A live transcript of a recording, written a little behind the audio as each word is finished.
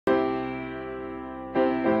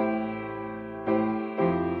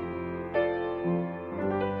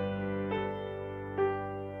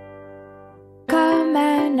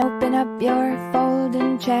and open up your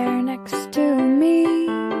folding chair next to me.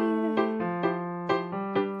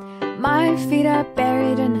 My feet are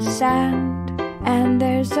buried in the sand, and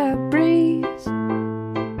there's a breeze.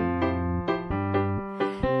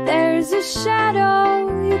 There's a shadow,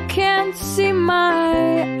 you can't see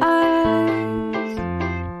my eyes.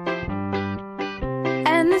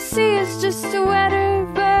 And the sea is just a wetter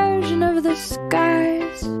version of the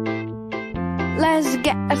skies. Let's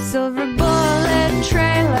get a silver bullet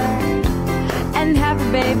trailer and have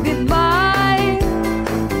a baby boy.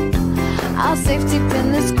 I'll safety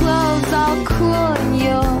pin his clothes all cool, and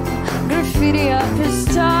you'll graffiti up his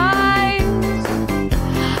ties.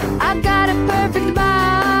 I got a perfect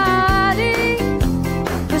body,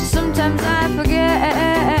 but sometimes I forget.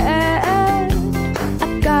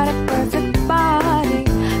 I got a perfect body,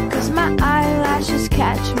 'cause my eyelashes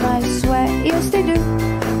catch my sweat. Yes, they do,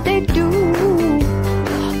 they do.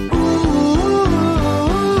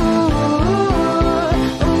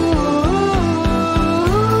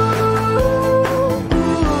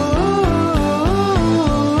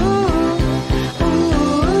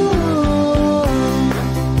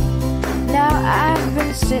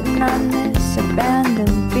 Sitting on this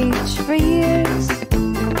abandoned beach for years,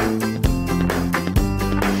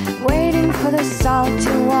 waiting for the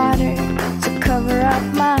salty water to cover up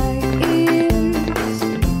my ears.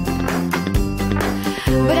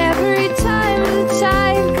 But every time the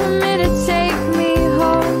tide comes in to take me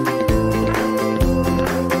home,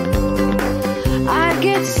 I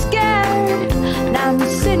get scared, and I'm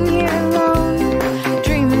sitting here alone,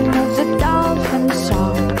 dreaming of the dolphin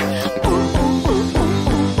song.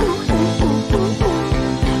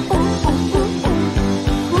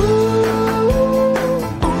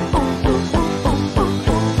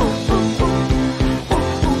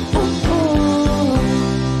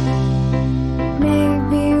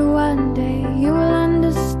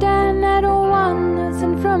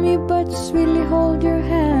 Sweetly hold your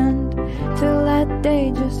hand till that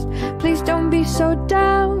day. Just please don't be so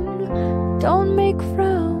down, don't make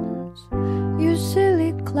frowns, you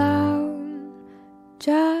silly clown.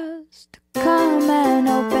 Just come and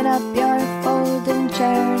open up your folding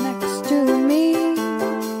chair next to me.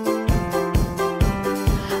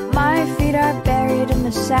 My feet are buried in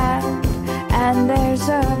the sand, and there's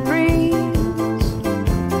a breeze.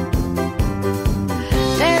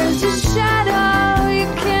 There's a shadow, you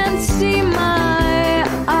can't see my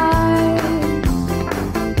eyes.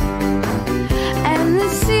 And the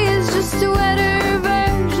sea is just a wetter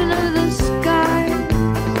version of the sky.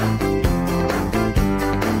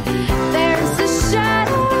 There's a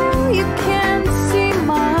shadow, you can't see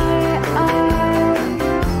my eyes.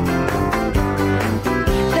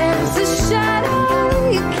 There's a shadow,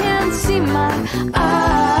 you can't see my eyes.